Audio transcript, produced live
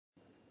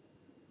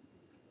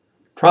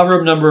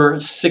Proverb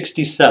number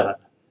 67,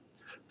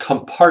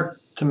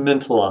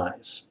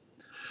 compartmentalize.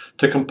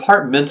 To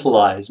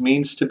compartmentalize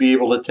means to be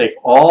able to take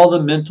all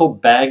the mental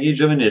baggage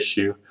of an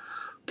issue,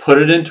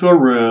 put it into a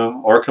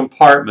room or a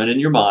compartment in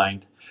your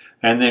mind,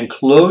 and then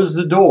close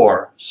the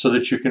door so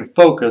that you can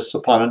focus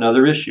upon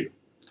another issue.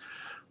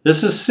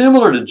 This is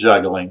similar to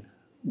juggling,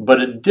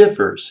 but it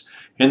differs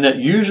in that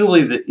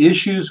usually the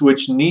issues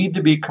which need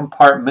to be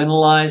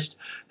compartmentalized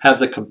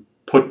have the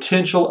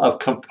potential of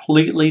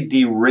completely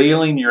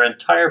derailing your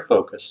entire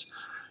focus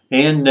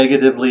and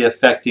negatively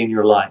affecting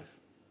your life.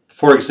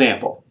 For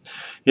example,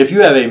 if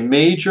you have a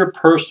major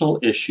personal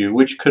issue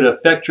which could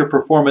affect your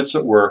performance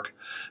at work,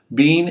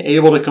 being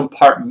able to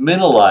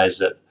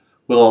compartmentalize it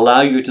will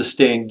allow you to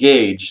stay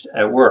engaged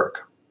at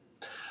work.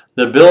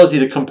 The ability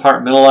to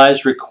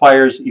compartmentalize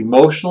requires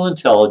emotional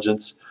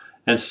intelligence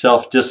and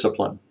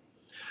self-discipline.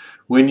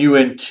 When you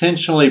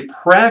intentionally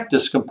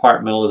practice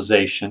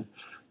compartmentalization,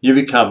 you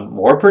become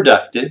more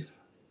productive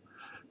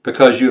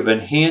because you've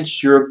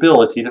enhanced your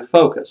ability to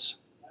focus.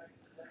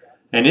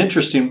 An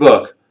interesting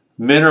book,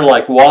 Men Are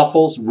Like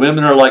Waffles,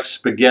 Women Are Like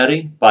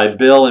Spaghetti by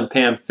Bill and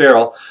Pam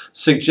Farrell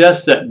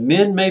suggests that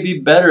men may be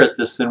better at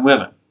this than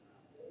women.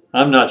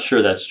 I'm not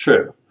sure that's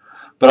true,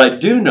 but I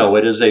do know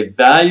it is a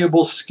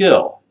valuable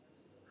skill.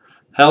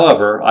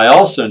 However, I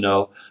also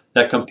know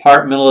that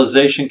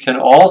compartmentalization can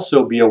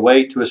also be a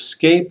way to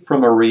escape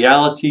from a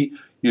reality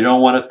you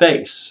don't want to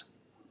face.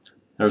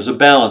 There's a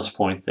balance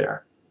point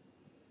there.